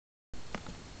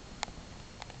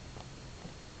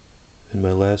In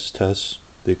my last test,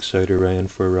 the exciter ran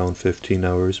for around 15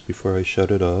 hours before I shut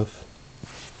it off.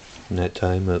 In that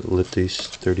time it lit these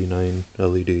 39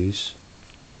 LEDs.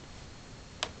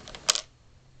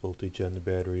 Voltage on the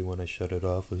battery when I shut it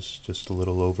off was just a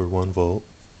little over 1 volt.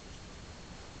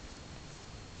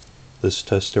 This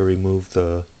test I removed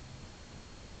the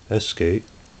Sgate.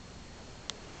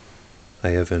 I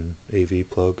have an AV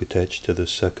plug attached to the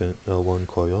second L1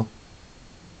 coil.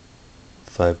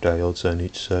 5 diodes on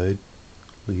each side,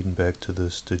 leading back to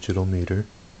this digital meter.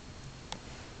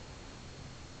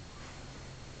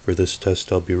 For this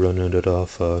test I'll be running it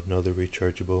off another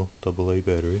rechargeable AA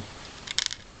battery.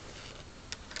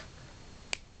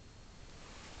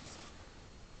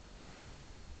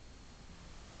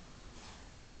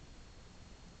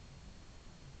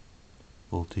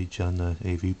 Voltage on the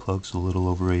AV plug's a little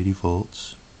over 80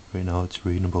 volts. Right now it's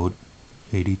reading about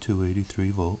 82,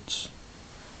 83 volts.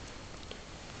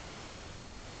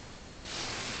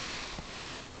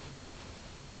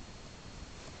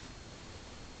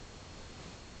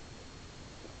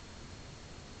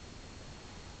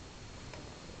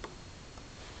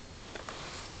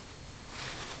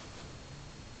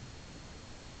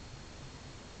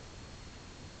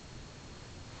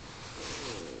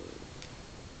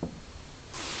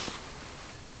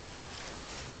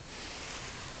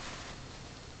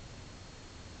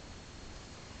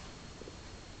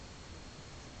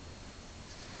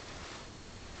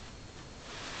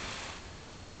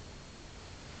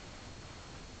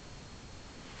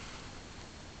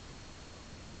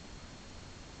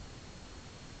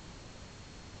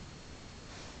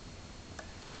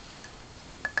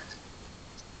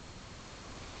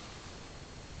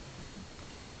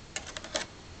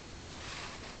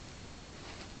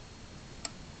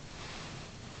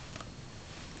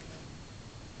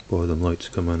 Boy, them lights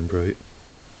come on bright.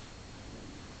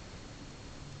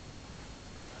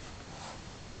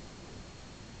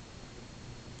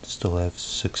 Still have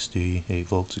 68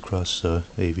 volts across the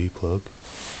AV plug.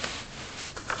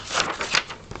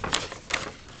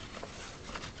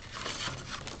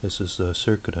 This is the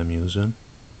circuit I'm using.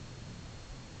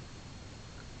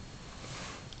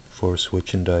 4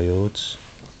 switching diodes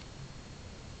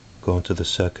going to the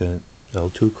second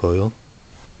L2 coil.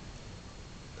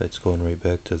 That's going right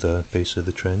back to the base of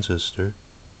the transistor.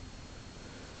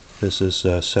 This is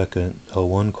the second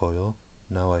L1 coil.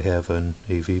 Now I have an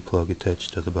AV plug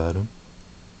attached to the bottom.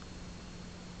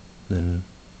 Then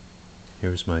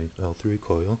here's my L3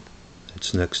 coil.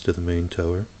 It's next to the main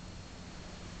tower.